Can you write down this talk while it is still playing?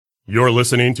You're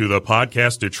listening to the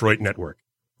Podcast Detroit Network.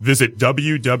 Visit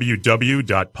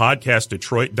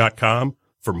www.podcastdetroit.com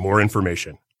for more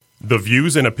information. The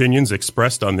views and opinions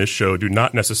expressed on this show do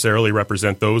not necessarily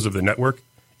represent those of the network,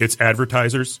 its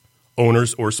advertisers,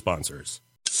 owners, or sponsors.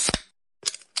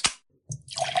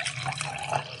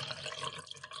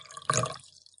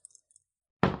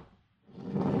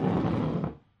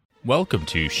 Welcome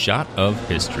to Shot of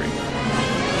History.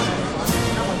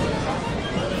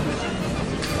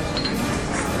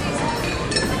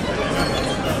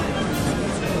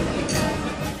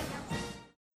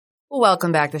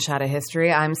 Welcome back to Shot of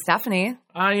History. I'm Stephanie.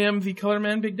 I am the color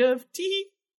man, Big Dev. Tee.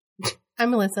 I'm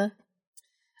Melissa.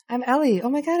 I'm Ellie. Oh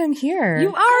my God, I'm here.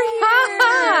 You are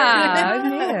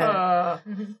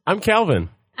here. I'm Calvin.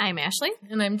 I'm Ashley.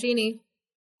 And I'm Jeannie.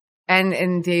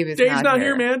 And Dave is Dave's not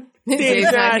here, man.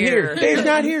 Dave's not here. Dave's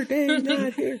not here. Dave's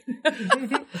not here.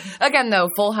 Again, though,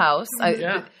 full house.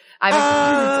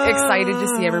 I'm excited to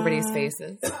see everybody's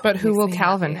faces. But who will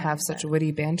Calvin have such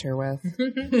witty banter with?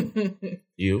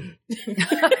 You.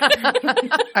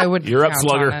 I would. You're up, count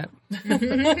slugger. on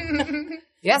it.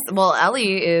 Yes, well,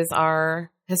 Ellie is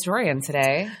our historian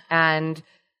today. And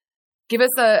give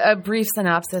us a brief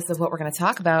synopsis of what we're going to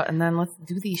talk about, and then let's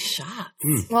do these shots.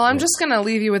 Well, I'm just going to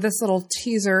leave you with this little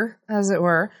teaser, as it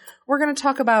were. We're going to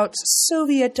talk about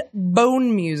Soviet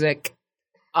bone music.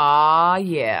 Ah,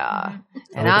 yeah.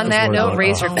 And on that note,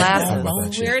 raise your glasses.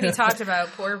 We already talked about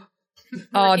poor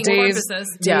Oh, Dave's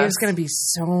Dave's going to be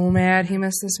so mad he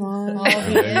missed this one. Oh,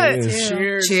 he is, too.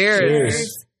 Cheers.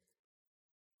 Cheers.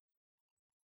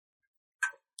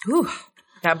 Whew.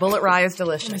 That bullet rye is Oh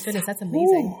my delicious. goodness, that's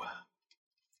amazing. Ooh.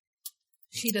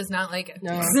 She does not like it.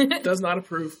 No, Does not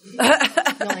approve.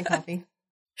 I don't like coffee.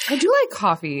 I do like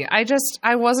coffee. I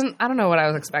don't know what I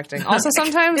was expecting. Also,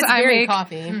 sometimes It's I very make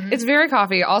coffee. It's very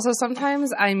coffee. Also,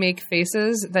 sometimes I make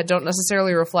faces that don't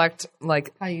necessarily reflect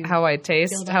like how I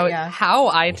taste. feel about it, yeah. How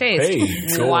I taste.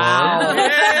 Hey, go Wow. on. You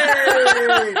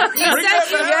said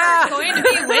you were going to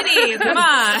be witty. Come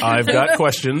on. I've got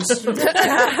questions.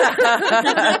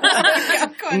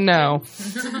 No.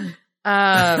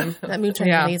 That mood turn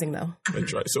Yeah. is amazing, though. I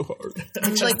try so hard.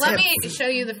 Like, let me show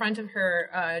you the front of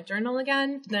her journal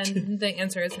again. Then the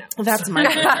answer is no. That's my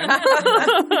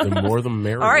favorite. The more the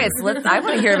merrier. All right, so I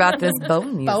want to hear about this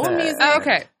bone music. Bone music.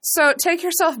 Okay, so take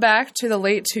yourself back to the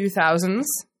late 2000s.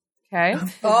 Okay.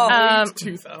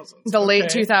 2000s. The late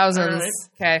Okay. 2000s. All right.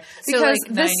 Okay. So, like,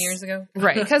 9 years ago.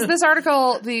 Right, because this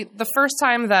article, the first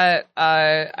time that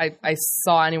I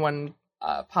saw anyone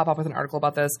pop up with an article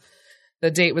about this, the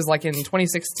date was like in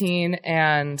 2016,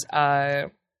 and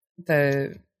the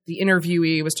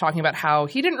interviewee was talking about how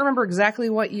he didn't remember exactly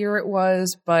what year it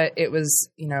was, but it was,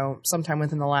 sometime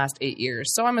within the last 8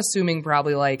 years. So I'm assuming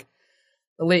probably like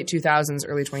the late 2000s,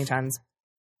 early 2010s.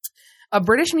 A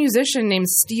British musician named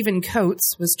Stephen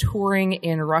Coates was touring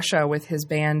in Russia with his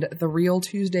band, The Real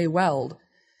Tuesday Weld.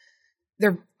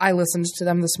 I listened to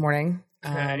them this morning,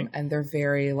 and they're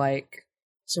very like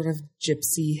sort of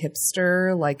gypsy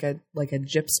hipster, like a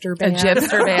gypster band. A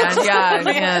gypster band,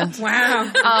 yeah.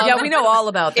 Wow. Yeah, we know all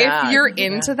about that. If you're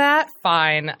into that,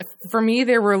 fine. For me,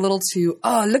 they were a little too,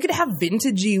 look at how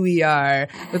vintagey we are,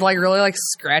 with like really like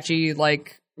scratchy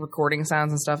like recording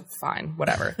sounds and stuff. Fine,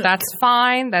 whatever. That's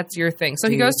fine. That's your thing. So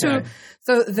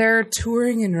so they're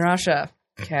touring in Russia.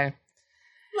 Okay.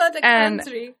 Let the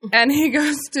country. And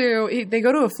they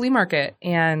go to a flea market,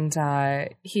 and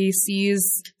he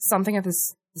sees something at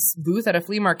this booth at a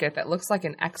flea market that looks like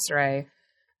an X-ray,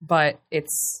 but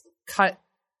it's cut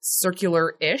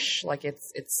circular-ish, like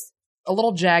it's a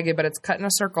little jagged, but it's cut in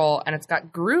a circle, and it's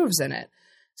got grooves in it.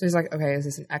 So he's like, okay, is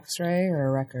this an X-ray or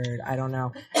a record? I don't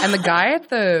know. And the guy at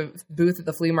the booth at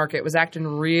the flea market was acting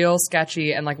real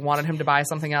sketchy and like wanted him to buy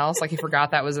something else, like he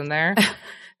forgot that was in there.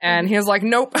 And he was like,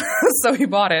 nope. So he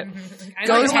bought it.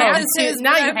 Goes home.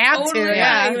 Now you have to.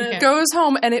 Yeah. Goes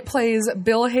home, and it plays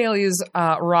Bill Haley's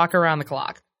Rock Around the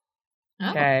Clock.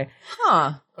 Okay.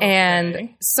 Huh.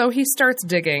 And so he starts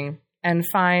digging and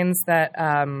finds that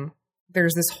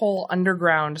there's this whole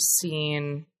underground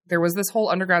scene. There was this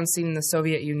whole underground scene in the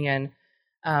Soviet Union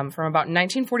from about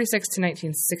 1946 to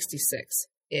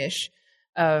 1966-ish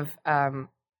of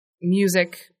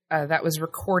music that was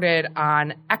recorded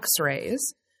on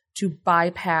X-rays to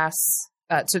bypass,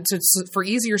 for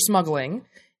easier smuggling,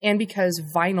 and because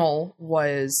vinyl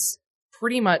was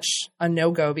pretty much a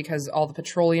no-go because all the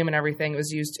petroleum and everything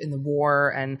was used in the war,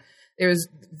 and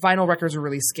vinyl records were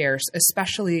really scarce,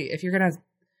 especially if you're going to,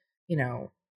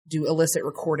 do illicit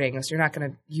recordings. You're not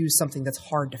going to use something that's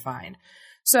hard to find.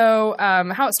 So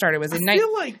how it started was I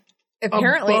feel like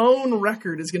apparently a bone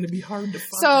record is going to be hard to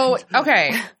find. So,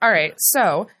 okay. All right.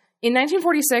 So In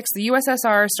 1946, the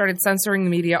USSR started censoring the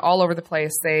media all over the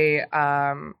place. They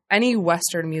any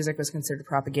Western music was considered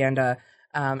propaganda.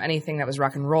 Anything that was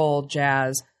rock and roll,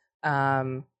 jazz,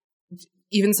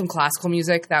 even some classical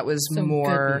music that was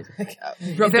more.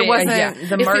 If it wasn't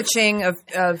the marching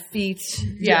of feet.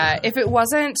 Yeah, if it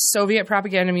wasn't Soviet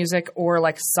propaganda music or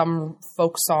like some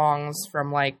folk songs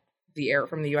from like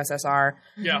from the USSR,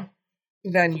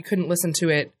 then you couldn't listen to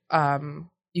it.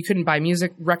 You couldn't buy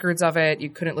music records of it. You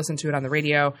couldn't listen to it on the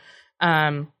radio.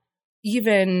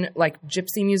 Even like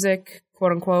gypsy music,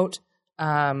 quote unquote.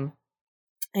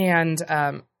 And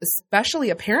especially,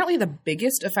 apparently, the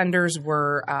biggest offenders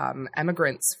were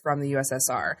immigrants from the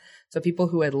USSR. So people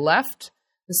who had left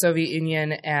the Soviet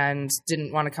Union and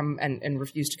didn't want to come and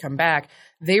refused to come back,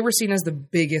 they were seen as the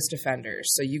biggest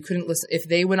offenders. So you couldn't listen if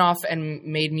they went off and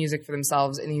made music for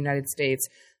themselves in the United States.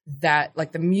 That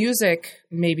like the music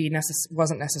maybe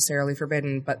wasn't necessarily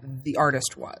forbidden, but the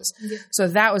artist was. Yeah. So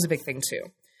that was a big thing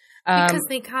too. Because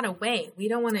they got away. We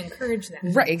don't want to encourage that.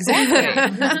 Right, exactly.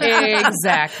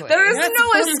 Exactly. There is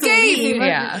no escape.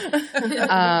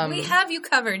 Yeah. We have you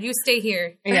covered. You stay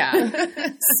here. Yeah.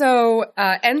 So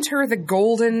enter the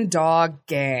Golden Dog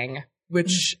Gang,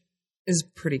 which is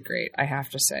pretty great, I have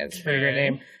to say. It's a pretty great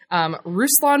name.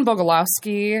 Ruslan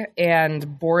Bogolovsky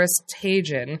and Boris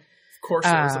Tajin. Of course,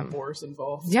 there's a Boris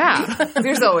involved. Yeah.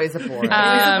 There's always a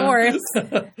Boris.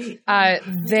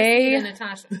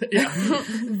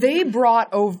 They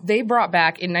brought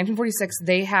back in 1946.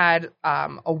 They had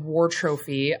a war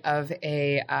trophy of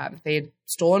they had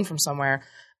stolen from somewhere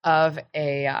of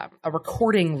a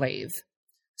recording lathe.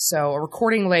 So a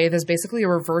recording lathe is basically a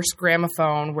reverse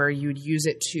gramophone where you'd use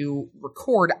it to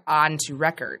record onto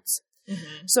records.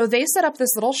 Mm-hmm. So they set up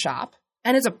this little shop,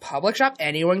 and it's a public shop.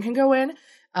 Anyone can go in.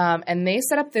 And they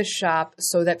set up this shop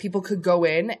so that people could go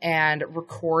in and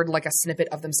record like a snippet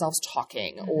of themselves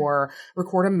talking or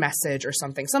record a message or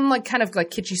something. Some like kind of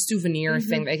like kitschy souvenir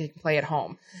thing they can play at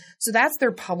home. So that's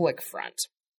their public front.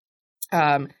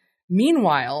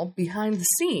 Meanwhile, behind the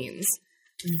scenes,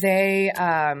 they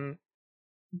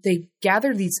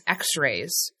gathered these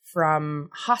x-rays from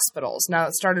hospitals. Now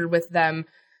it started with them.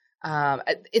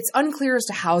 It's unclear as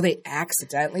to how they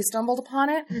accidentally stumbled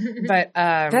upon it, but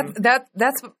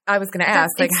that's what I was going to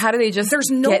ask. Like, how do they just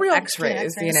there's no get real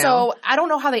X-rays? You know? So I don't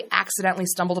know how they accidentally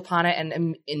stumbled upon it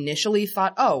and initially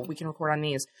thought, oh, we can record on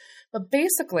these. But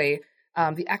basically,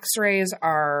 the X-rays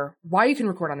are why you can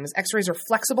record on them is X-rays are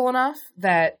flexible enough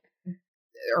that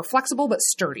are flexible but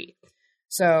sturdy.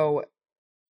 So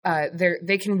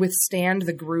they can withstand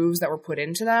the grooves that were put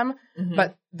into them,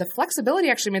 but the flexibility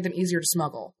actually made them easier to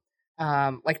smuggle.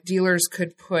 Like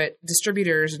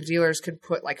distributors and dealers could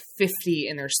put like 50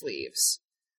 in their sleeves.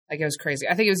 Like it was crazy.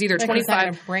 I think it was either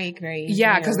 25. Break very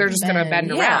yeah, because they're just going to bend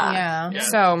around. Yeah.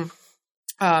 So,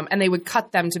 and they would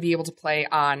cut them to be able to play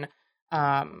on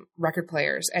record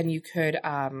players, and you could.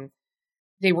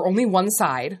 They were only one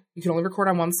side. You could only record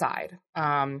on one side.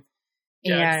 And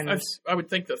I would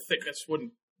think the thickness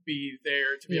wouldn't be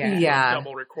there to be able to do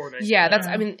double recording. Yeah, that's.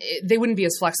 I mean, they wouldn't be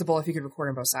as flexible if you could record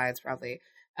on both sides, probably.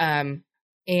 And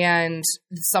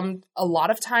a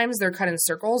lot of times they're cut in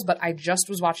circles, but I just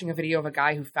was watching a video of a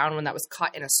guy who found one that was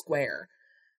cut in a square.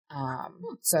 So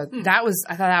I thought that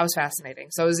was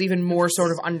fascinating. So it was even more sort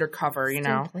of undercover, you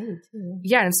know? Played too.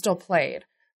 Yeah, and still played.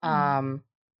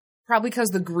 Probably because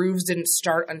the grooves didn't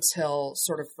start until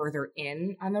sort of further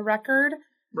in on the record.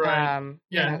 Right.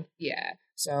 Yeah.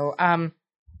 So,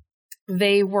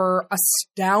 they were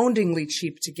astoundingly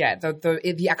cheap to get.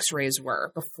 The X-rays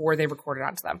were before they recorded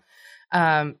onto them,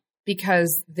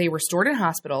 because they were stored in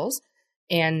hospitals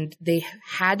and they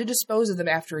had to dispose of them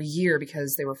after a year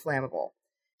because they were flammable.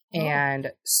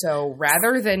 And so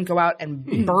rather than go out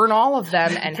and burn all of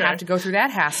them and have to go through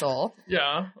that hassle,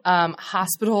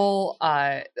 hospital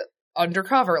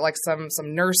undercover, like some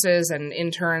nurses and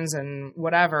interns and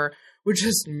whatever, would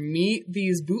just meet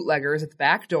these bootleggers at the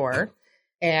back door.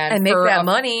 And make that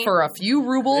money for a few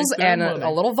rubles and a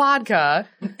little vodka,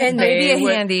 and maybe a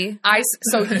handy.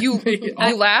 So you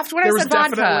laughed when I said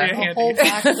vodka. A whole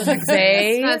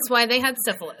That's why they had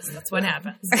syphilis. That's what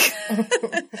happens.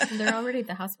 They're already at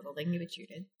the hospital. They can get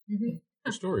treated.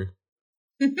 Good story.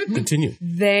 Continue.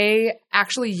 They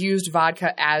actually used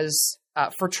vodka as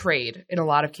for trade in a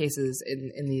lot of cases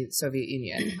in the Soviet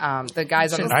Union. The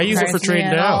guys on I use it for trade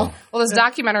now. Well, this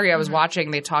documentary I was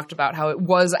watching, they talked about how it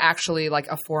was actually like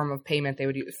a form of payment they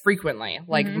would use frequently,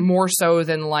 like more so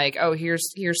than like, oh,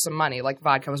 here's some money. Like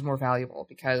vodka was more valuable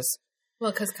because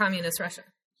communist Russia.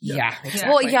 Yeah. Exactly.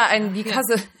 Well, yeah, and because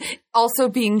of also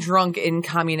being drunk in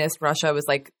communist Russia was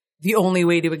like the only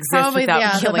way to exist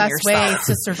without killing the best yourself. way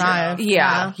to survive.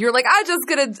 Yeah. You're like, I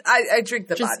drink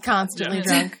the just vodka. constantly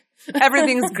drunk.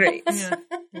 Everything's great. Yeah.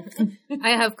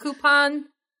 I have coupon.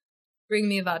 Bring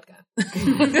me vodka.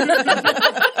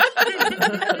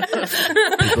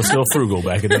 People still frugal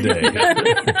back in the day.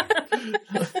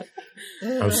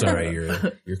 I'm sorry,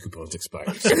 your coupon's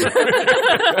expired.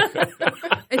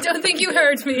 I don't think you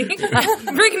heard me.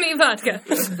 Bring me vodka.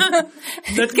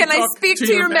 Can I speak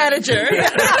to your manager? I'm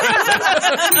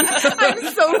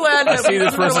so glad that See,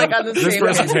 this person, on the this same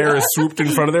person's hair is swooped in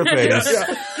front of their face.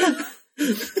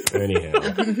 Anyhow.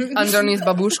 Underneath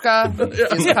babushka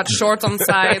is cut short on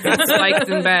sides and spiked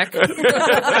in back.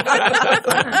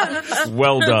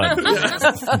 Well done.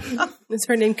 Is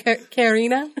her name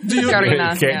Karina?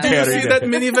 Karina. Ca- Yeah. Do you see that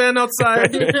minivan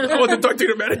outside? I want to talk to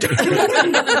your manager.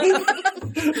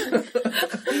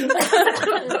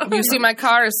 You see my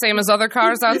car is same as other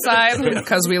cars outside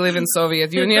because we live in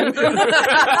Soviet Union.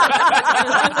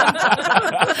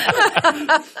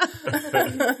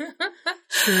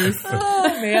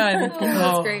 Oh man,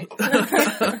 That's great.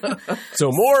 So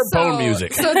more bone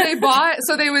music. So they bought.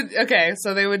 So they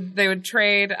would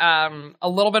trade a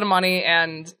little bit of money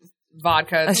and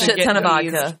vodka. A shit ton of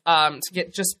vodka. To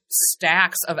get just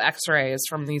stacks of X-rays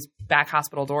from these back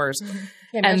hospital doors.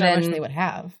 Can't imagine how much they would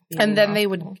have. And then they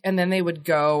would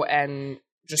go and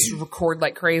just record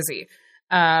like crazy.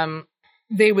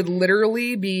 They would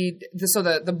literally be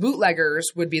the bootleggers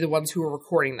would be the ones who were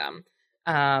recording them.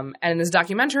 And in this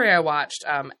documentary I watched,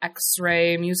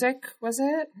 X-Ray Music, was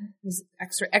it? It was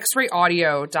X-Ray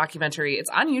Audio documentary. It's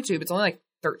on YouTube. It's only like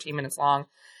 13 minutes long,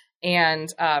 and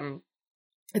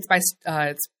it's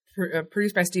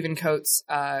produced by Stephen Coates,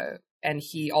 and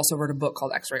he also wrote a book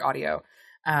called X-Ray Audio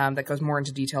that goes more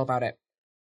into detail about it.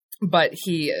 But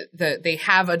they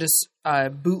have a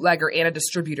bootlegger and a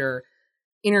distributor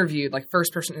interviewed, like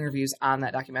first-person interviews on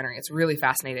that documentary. It's really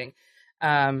fascinating.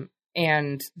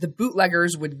 And the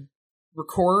bootleggers would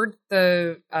record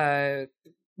on the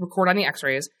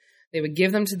X-rays. They would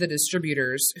give them to the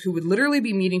distributors, who would literally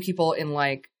be meeting people in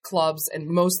like clubs and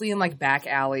mostly in like back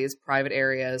alleys, private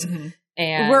areas. Mm-hmm.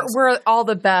 And we're all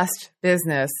the best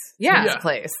business in this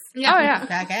place. Yeah. Oh yeah,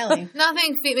 back alley.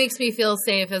 Nothing makes me feel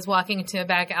safe as walking into a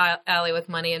back alley with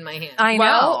money in my hand. I know.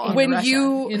 Well, when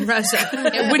in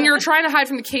Russia, when you're trying to hide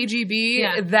from the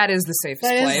KGB, that is the safest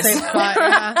place. That is a safe spot,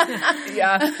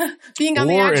 yeah. Being on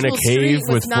the Or in actual a cave street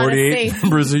with was not 48 safe.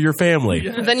 members of your family.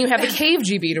 Then you have the cave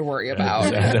GB to worry about.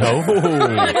 Oh,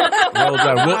 well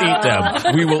done. We'll eat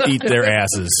them. We will eat their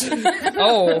asses.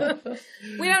 Oh,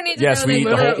 we don't need to Yes, know we eat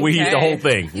the whole. We eat the whole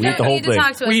thing. You don't need to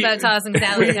talk to us about tossing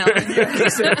salad.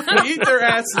 We eat their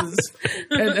asses,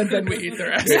 and then we eat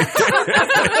their asses.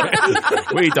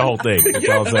 We eat the whole thing. That's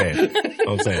all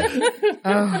I'm saying.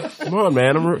 Come on,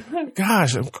 man. I'm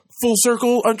full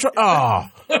circle.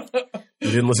 You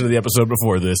didn't listen to the episode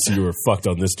before this. You were fucked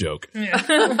on this joke. Yeah.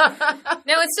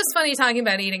 No, it's just funny talking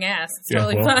about eating ass. It's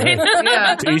totally fine.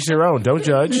 yeah. To each their own. Don't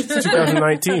judge. It's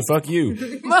 2019. Fuck you.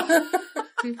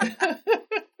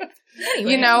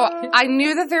 You know, I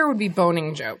knew that there would be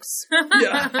boning jokes.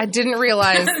 Yeah. I didn't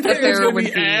realize that there would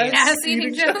be ass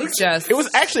eating jokes. Just It was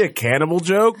actually a cannibal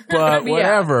joke, but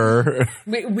whatever.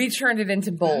 We turned it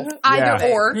into both. either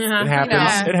or. It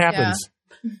happens. It happens.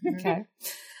 Okay.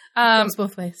 Goes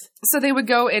both ways. So they would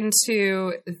go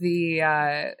into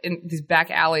in these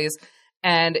back alleys,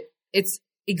 and it's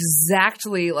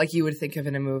exactly like you would think of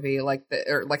in a movie,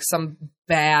 or like some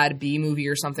bad B movie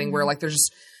or something, where like there's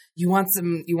just you want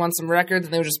some records,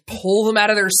 and they would just pull them out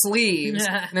of their sleeves.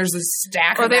 Yeah. And there's this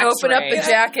stack. Or of they open up the X-rays.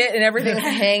 jacket and everything's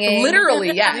hanging.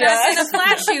 Literally, yeah. I'm not going to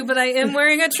flash you, but I am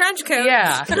wearing a trench coat.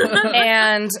 Yeah.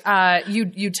 And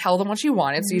you tell them what you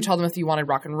wanted. So you tell them if you wanted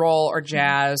rock and roll or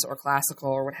jazz or classical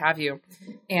or what have you,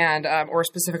 and or a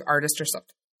specific artist or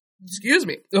something. Excuse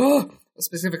me. Ugh. A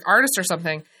specific artist or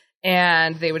something,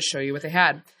 and they would show you what they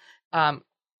had.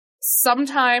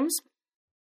 Sometimes,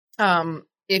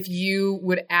 if you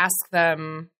would ask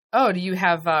them, "Oh, do you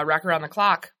have Rock Around the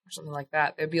Clock?" or something like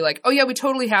that, they'd be like, "Oh yeah, we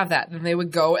totally have that." Then they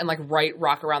would go and like write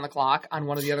 "Rock Around the Clock" on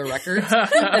one of the other records and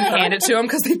hand it to them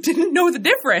because they didn't know the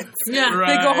difference. Yeah.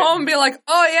 Right. They go home and be like,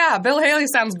 "Oh yeah, Bill Haley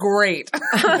sounds great,"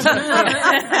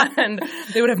 and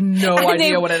they would have no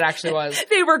idea what it actually was.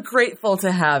 They were grateful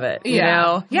to have it. You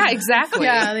know? Yeah, exactly.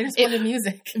 Yeah, they just wanted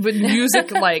music. But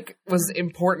music like was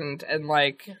important and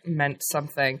like meant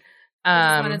something.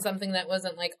 I just wanted something that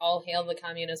wasn't like all hail the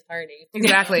Communist Party.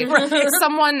 Exactly.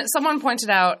 Someone pointed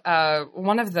out,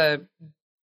 one of the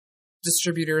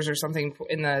distributors or something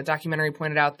in the documentary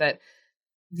pointed out that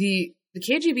the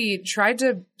KGB tried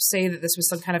to say that this was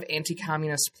some kind of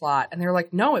anti-communist plot, and they're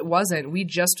like, no, it wasn't. We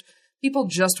just people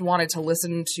just wanted to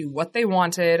listen to what they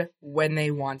wanted when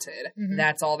they wanted. Mm-hmm.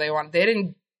 That's all they wanted. They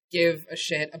didn't give a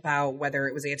shit about whether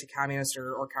it was anti-communist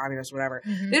or communist or whatever.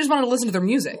 Mm-hmm. They just wanted to listen to their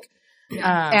music.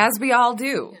 As we all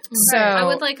do. So I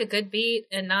would like a good beat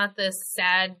and not this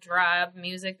sad, drab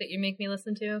music that you make me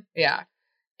listen to. Yeah.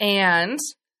 And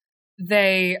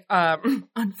they,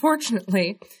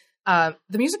 unfortunately, the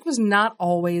music was not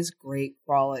always great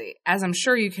quality, as I'm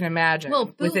sure you can imagine.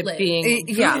 Well, with it being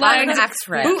on an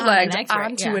X-ray. Bootlegged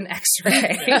onto an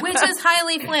X-ray. Which is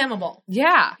highly flammable.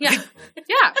 Yeah. Yeah.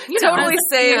 Yeah. Totally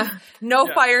safe. Yeah. No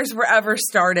fires were ever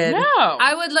started. No.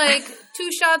 I would like 2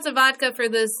 shots of vodka for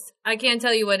this. I can't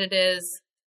tell you what it is,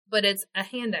 but it's a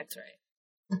hand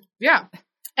X-ray. Yeah.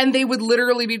 And they would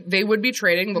literally be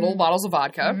trading little bottles of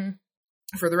vodka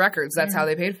for the records. That's how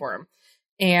they paid for them.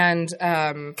 And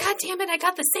God damn it, I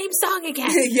got the same song again.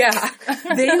 Yeah.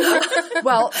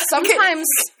 Well, sometimes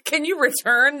can you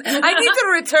return? I need to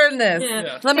return this.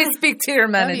 Yeah. Let me speak to your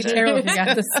manager. That'd be terrible if you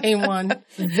got the same one.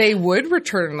 They would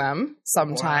return them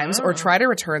sometimes or try to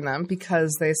return them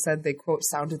because they said they, quote,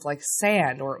 sounded like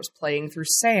sand or it was playing through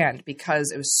sand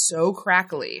because it was so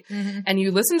crackly. Mm-hmm. And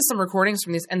you listen to some recordings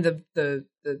from these and the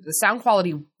sound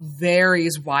quality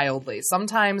varies wildly.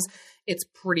 Sometimes it's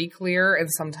pretty clear, and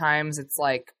sometimes it's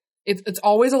like it's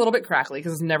always a little bit crackly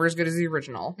because it's never as good as the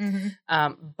original.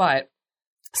 Mm-hmm. But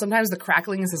sometimes the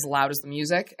crackling is as loud as the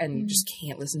music, and you just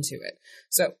can't listen to it.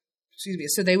 So, excuse me.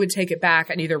 So they would take it back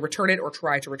and either return it or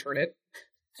try to return it.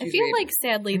 I feel like,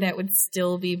 sadly, that would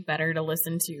still be better to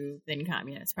listen to than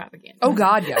communist propaganda. Oh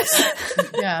God, yes.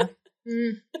 Yeah.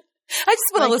 I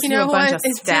just want to listen to a bunch of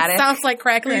static. It sounds like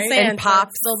crackling sand, and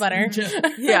pop. Still better.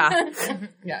 Yeah.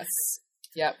 Yes.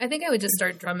 Yep. I think I would just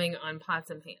start drumming on pots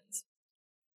and pans.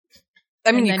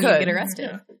 I mean, you could get arrested.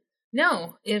 Yeah.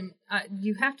 No,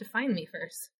 you have to find me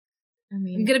first. I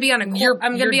mean, I'm gonna be on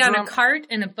a cart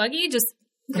and a buggy. Just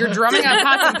you're drumming on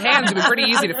pots and pans would be pretty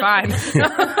easy to find.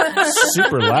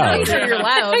 Super loud. You're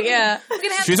loud, yeah.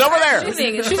 She's over there.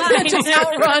 She's gonna just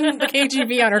outrun the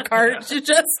KGB on her cart. She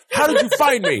just. How did you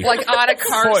find me? Like on a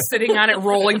cart, sitting on it,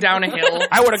 rolling down a hill.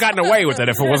 I would have gotten away with it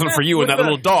if it wasn't for you and that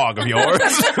little dog of yours.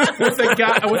 with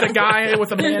a guy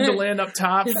with a mandolin up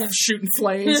top shooting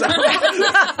flames out.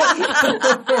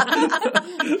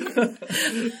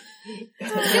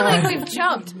 I feel like we've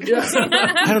jumped.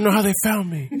 I don't know how they found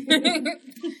me.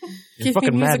 Give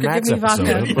fucking me Mad Max give me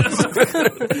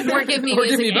episode. Or give me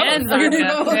music and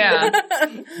vodka. Yeah.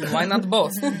 Why not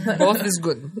both? Both is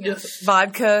good. Yes.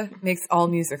 Vodka makes all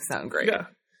music sound great.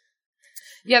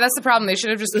 Yeah, that's the problem. They should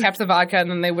have just kept the vodka and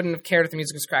then they wouldn't have cared if the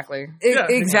music was crackly.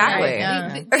 Exactly.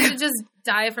 Yeah. They should just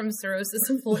die from cirrhosis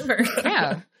of liver.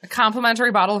 Yeah. A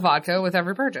complimentary bottle of vodka with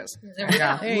every purchase. There we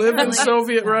go. Live in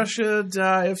Soviet Russia,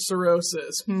 die of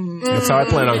cirrhosis. That's how I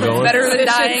plan on going. Better than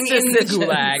dying in the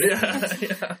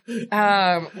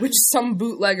gulag. Which some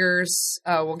bootleggers,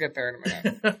 we'll get there in a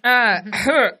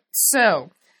minute.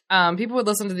 So, people would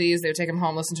listen to these. They would take them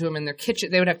home, listen to them in their kitchen.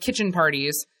 They would have kitchen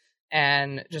parties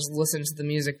and just listen to the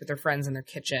music with their friends in their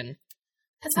kitchen.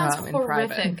 That sounds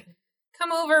horrific.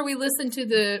 Come over, we listen to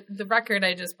the record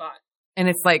I just bought. And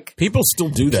it's like... People still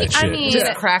do that shit. I mean...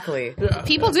 Just crackly. Yeah.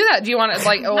 People do that. Do you want to,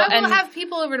 like... I will have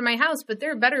people over to my house, but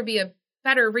there better be a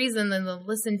better reason than to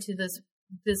listen to this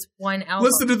one album.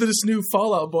 Listen to this new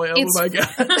Fall Out Boy album I got.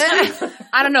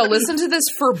 I don't know. Listen to this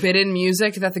forbidden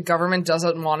music that the government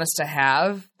doesn't want us to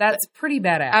have. That's pretty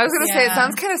badass. I was going to say, it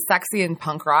sounds kind of sexy and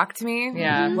punk rock to me.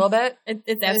 Yeah. A little bit.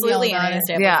 It's absolutely honest.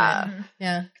 Yeah.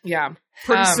 Yeah. Yeah.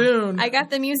 Pretty soon, I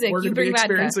got the music. We're you going to be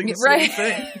experiencing the same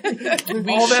thing.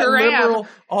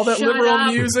 all that liberal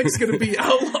music's going to be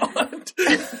outlawed.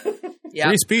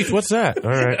 Free speech. What's that? All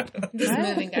right. Just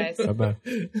moving, guys. Bye-bye.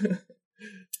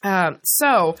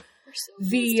 So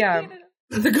the I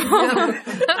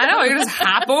know, you just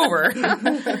hop over.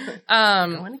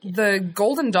 The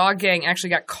Golden Dog Gang actually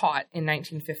got caught in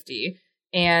 1950,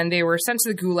 and they were sent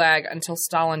to the Gulag until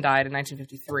Stalin died in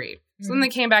 1953. So then they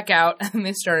came back out and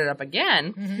they started up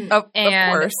again. Mm-hmm. Of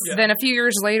course. Then a few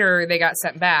years later, they got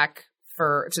sent back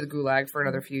to the Gulag for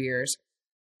another few years.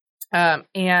 And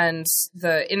in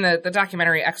the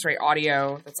documentary X-Ray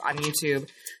Audio that's on YouTube,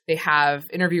 they have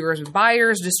interviewers with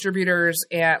buyers, distributors,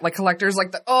 and like collectors.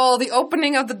 Like the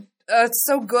opening of the it's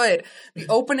so good. The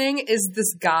opening is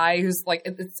this guy who's like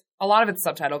it's a lot of it's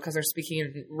subtitled because they're speaking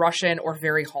in Russian or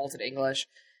very halted English.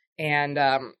 And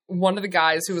one of the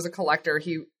guys who was a collector,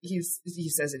 he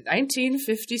says in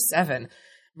 1957,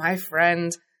 my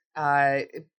friend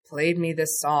played me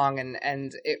this song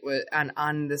and it was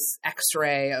on this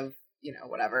X-ray of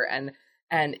whatever and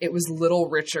it was Little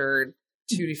Richard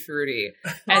Tutti Frutti.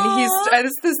 And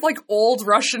it's this like old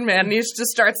Russian man, and he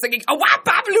just starts singing, "A wap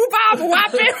bop loo bop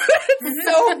wap." It's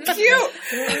so cute.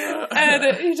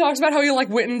 And he talks about how he like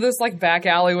went into this like back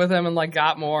alley with him and like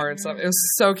got more and stuff. It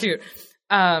was so cute.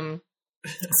 But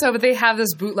they have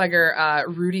this bootlegger,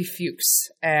 Rudy Fuchs,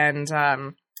 and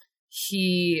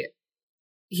he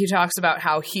talks about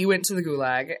how he went to the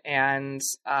Gulag, and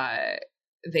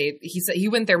he said he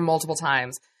went there multiple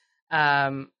times.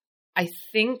 I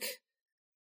think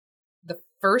the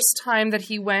first time that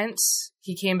he went,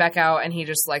 he came back out and he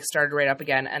just like started right up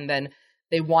again, and then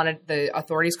the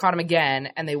authorities caught him again,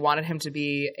 and they wanted him to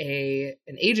be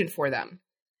an agent for them,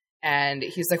 and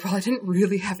he's like, well, I didn't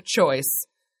really have a choice.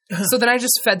 So then I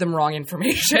just fed them wrong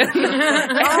information, which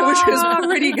was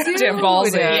pretty goddamn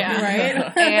ballsy. Yeah. Right?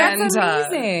 And, that's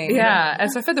amazing.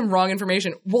 And so I fed them wrong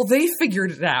information. Well, they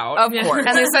figured it out. Of course.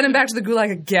 And they sent him back to the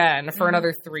Gulag again for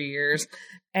another 3 years.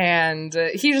 And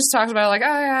he just talks about it like,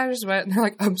 oh, yeah, I just went. And they're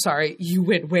like, I'm sorry, you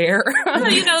went where? The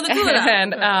Gulag.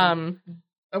 And,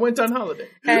 I went on holiday.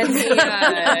 and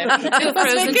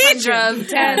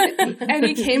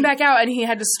he came back out, and he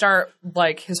had to start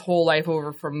like his whole life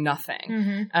over from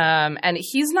nothing. And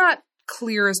he's not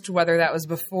clear as to whether that was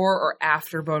before or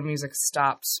after Bone Music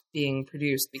stopped being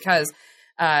produced, because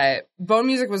Bone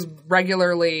Music was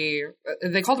regularly,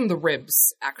 they called them the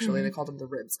Ribs, actually. They called them the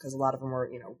Ribs because a lot of them were,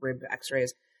 rib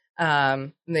x-rays.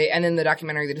 And in the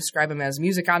documentary, they describe them as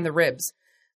music on the ribs.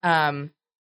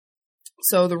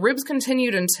 So the Ribs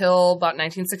continued until about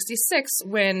 1966,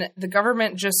 when the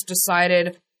government just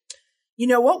decided, you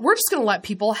know what, we're just going to let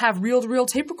people have reel-to-reel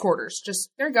tape recorders.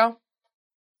 Just, there you go.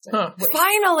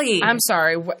 Finally! I'm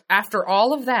sorry. After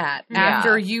all of that,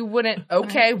 after you wouldn't,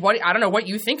 okay, I don't know what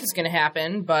you think is going to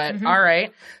happen, but all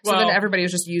right. So then everybody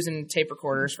was just using tape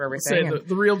recorders for everything.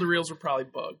 The reel-to-reels were probably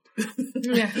bugged.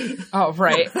 Oh,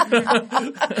 right.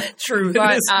 True.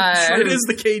 But, it is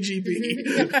the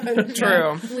KGB.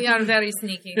 True. We are very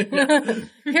sneaky.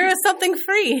 Here is something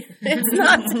free. It's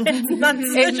not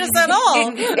suspicious at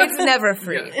all. It's never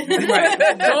free. Right.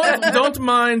 Don't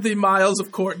mind the miles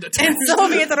of cord detention. And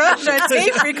Soviet Russia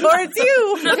tape records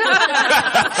you.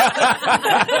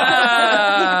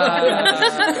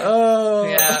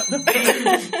 Yeah.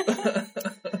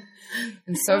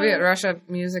 In Soviet Russia,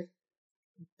 music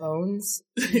bones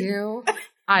you.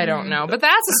 I don't know, but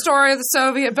that's the story of the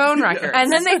Soviet bone records.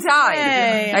 And then they died.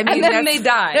 Hey. And then they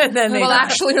died.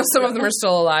 Actually, no, some of them are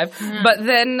still alive, but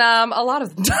then a lot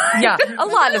of them died. Yeah, a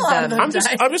lot of them. I'm just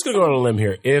going to go on a limb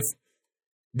here.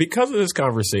 Because of this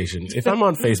conversation, if I'm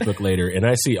on Facebook later and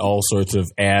I see all sorts of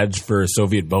ads for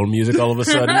Soviet bone music all of a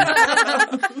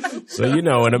sudden, so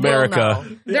in America,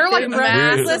 they're like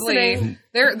massively.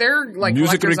 They're like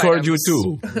music records you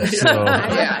too. So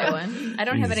I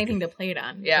don't have anything to play it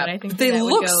on. Yeah, but I think they that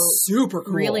look would go super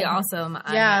cool. really awesome. On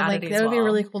Like that would be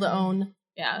really cool to own.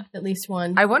 Yeah, at least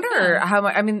one. I wonder how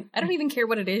much. I mean, I don't even care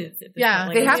what it is. They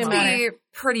have to be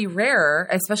pretty rare,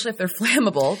 especially if they're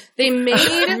flammable. They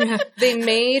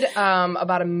made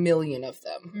about 1 million of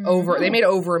them. They made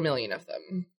over 1 million of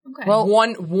them. Okay. Well,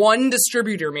 one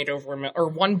distributor made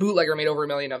one bootlegger made over 1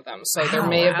 million of them. So there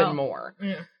may have been more.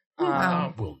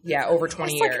 Wow. Over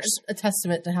 20 years. A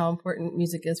testament to how important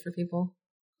music is for people.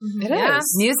 It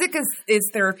is. Music is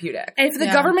therapeutic. If the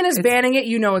government is banning it,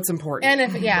 it's important. And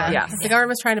if the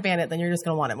government's trying to ban it, then you're just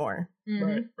going to want it more.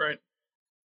 Right.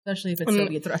 Especially if it's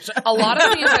Soviet Russia. A lot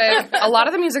of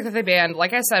the music that they banned,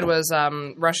 like I said, was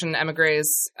Russian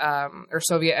emigres or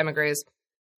Soviet emigres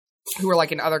who were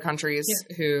like in other countries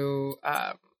who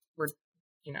were,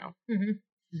 not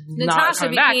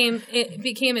Natasha coming back.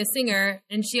 became a singer,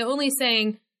 and she only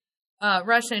sang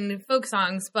Russian folk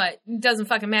songs, but it doesn't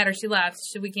fucking matter. She left.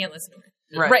 We can't listen to her.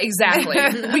 Right, exactly.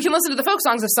 We can listen to the folk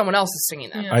songs if someone else is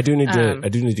singing them. Yeah. I do need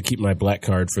to keep my black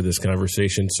card for this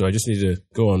conversation, so I just need to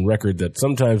go on record that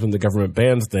sometimes when the government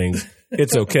bans things,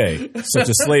 it's okay, such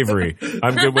as slavery.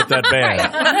 I'm good with that ban.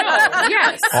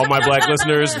 Yes. All my black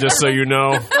listeners, just so you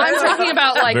know, I'm talking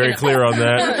about like very clear on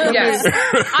that. Yes,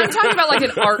 I'm talking about like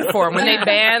an art form when they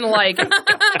ban like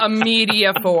a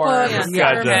media form. Okay.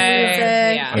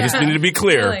 I just needed to be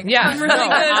clear. Yeah, I'm really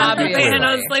good obviously. ban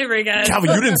on slavery, guys. Calvin,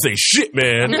 you didn't say shit, man.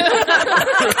 Thank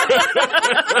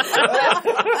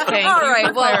All you right.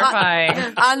 for Well,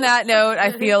 clarifying. On that note,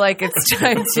 I feel like it's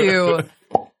time to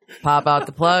pop out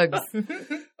the plugs.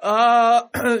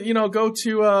 Go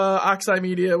to Oxeye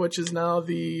Media, which is now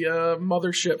the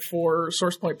mothership for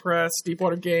SourcePoint Press,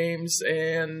 Deepwater Games,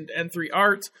 and N3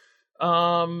 Art.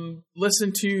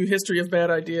 Listen to History of Bad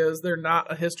Ideas. They're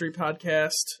not a history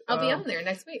podcast. I'll be on there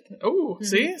next week. Oh,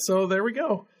 see? So there we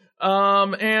go.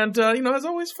 As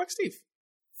always, fuck Steve.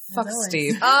 Fuck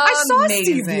Steve. I saw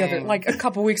Steve the other, a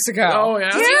couple weeks ago. Oh,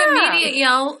 yeah? Did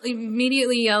you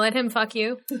immediately yell at him, fuck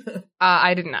you?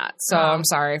 I did not. So I'm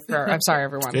sorry,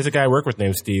 everyone. There's a guy I work with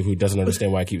named Steve who doesn't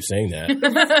understand why I keep saying that.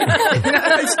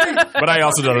 But I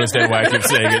also don't understand why I keep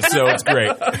saying it, so it's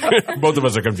great. Both of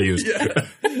us are confused. Yeah.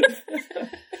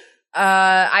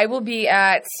 I will be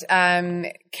at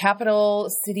Capital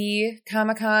City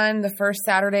Comic-Con the first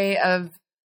Saturday of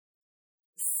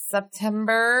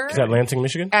September. Is that Lansing,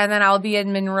 Michigan? And then I'll be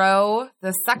in Monroe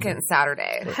the second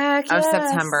Saturday of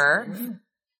September.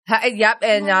 Yep,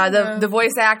 and the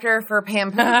voice actor for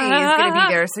Pam Poopy is going to be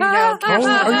there, so are you going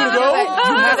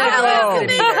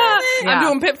to go? I'm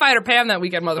doing Pit Fighter Pam that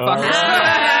weekend, motherfuckers.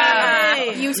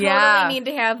 You totally need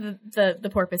to have the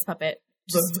porpoise puppet.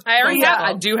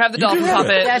 I do have the dolphin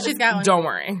puppet. Yeah, she's got one. Don't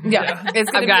worry. Yeah,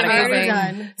 it's going to be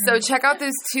amazing. So check out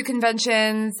those 2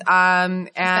 conventions, and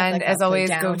as always,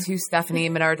 go to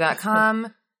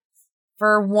StephanieMenard.com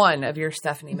for one of your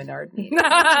Stephanie Menard needs.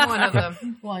 One of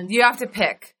them. One. You have to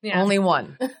pick. Yeah. Only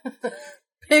one.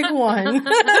 Pick one.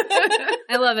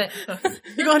 I love it.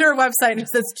 You go to her website and it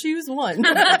says choose one.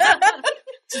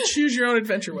 It's a choose your own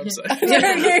adventure website.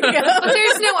 There you go. But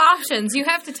there's no options. You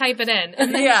have to type it in.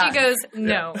 And then she goes,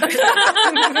 no. That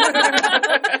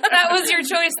was your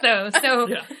choice, though. So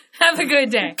have a good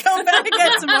day. Come back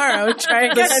again tomorrow. Try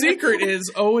again. The secret is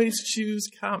always choose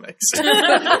comics.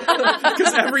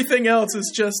 Because everything else is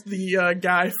just the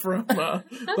guy from the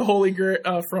Holy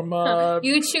Grail.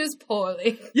 You choose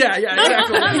poorly. Yeah,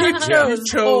 exactly. You chose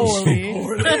poorly.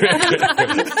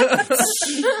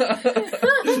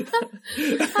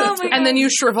 Oh my God. And then you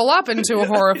shrivel up into a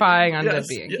horrifying undead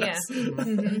being. Yes. Yeah.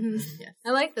 Yes. I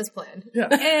like this plan. Yeah.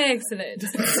 Excellent.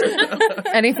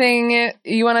 Anything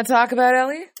you want to talk about,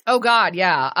 Ellie? Oh, God,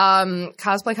 yeah.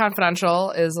 Cosplay Confidential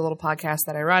is a little podcast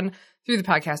that I run through the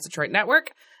Podcast Detroit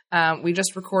Network. We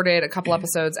just recorded a couple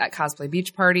episodes at Cosplay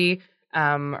Beach Party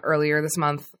earlier this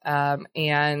month,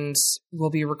 and we'll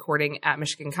be recording at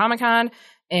Michigan Comic-Con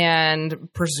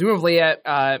and presumably at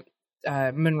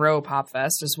Monroe Pop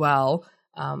Fest as well.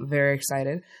 Very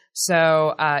excited.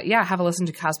 So, have a listen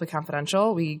to Cosplay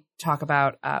Confidential. We talk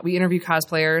about, we interview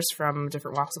cosplayers from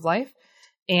different walks of life,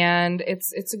 and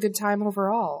it's a good time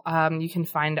overall. You can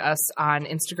find us on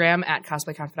Instagram at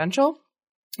Cosplay Confidential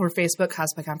or Facebook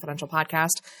Cosplay Confidential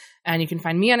Podcast, and you can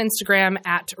find me on Instagram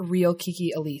at Real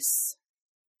Kiki Elise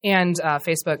and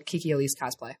Facebook Kiki Elise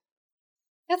Cosplay.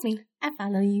 That's me. I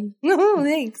follow you. Oh,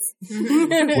 thanks.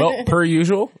 Well, per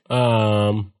usual,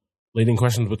 leading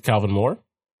questions with Calvin Moore.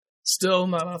 Still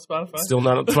not on Spotify. Still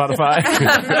not on Spotify.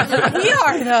 We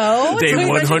are, though. Day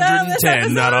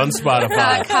 110, not on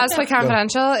Spotify. Cosplay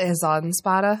Confidential is on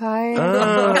Spotify.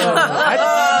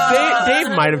 Dave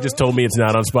might have just told me it's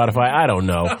not on Spotify. I don't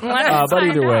know. But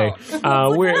either way,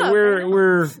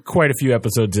 we're quite a few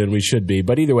episodes in. We should be.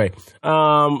 But either way,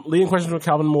 leading questions with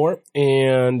Calvin Moore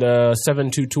and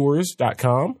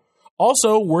 72tours.com.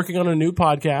 Also working on a new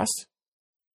podcast.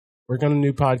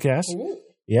 Ooh.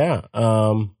 Yeah.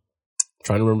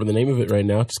 Trying to remember the name of it right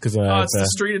now, just because it's the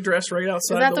street address right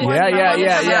outside. Is that the one?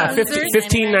 Yeah.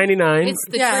 1599. It's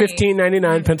the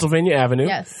 1599 Pennsylvania Avenue.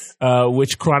 Yes.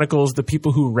 Which chronicles the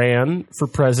people who ran for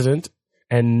president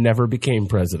and never became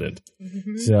president.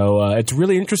 Mm-hmm. So it's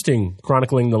really interesting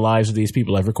chronicling the lives of these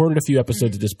people. I've recorded a few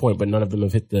episodes at this point, but none of them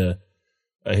have hit the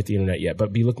internet yet.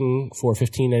 But be looking for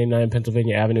 1599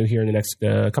 Pennsylvania Avenue here in the next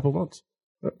couple of months.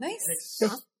 Nice.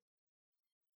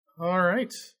 All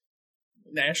right.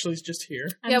 Ashley's just here.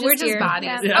 We're just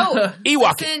bodies. Yeah. Oh,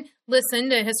 Ewok. listen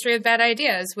to History of Bad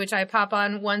Ideas, which I pop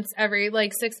on once every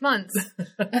 6 months.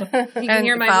 You can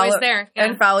hear my voice there. Yeah.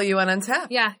 And follow you on Untappd.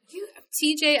 Yeah.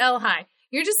 TJL High.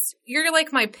 You're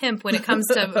like my pimp when it comes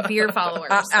to beer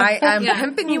followers. I'm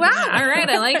pimping you out. All right,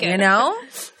 I like it. You know?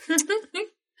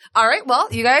 All right, well,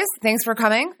 you guys, thanks for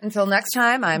coming. Until next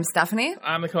time, I'm Stephanie.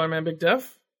 I'm the Color Man Big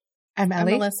Dev. I'm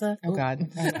Melissa. Oh,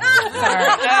 God. Sorry.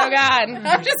 Oh, God.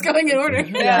 I'm just going in order.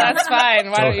 Yeah, that's fine.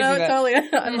 Why don't you do that? Totally.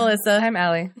 I'm Melissa. I'm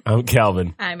Allie. I'm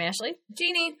Calvin. I'm Ashley.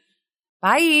 Jeannie.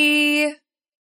 Bye.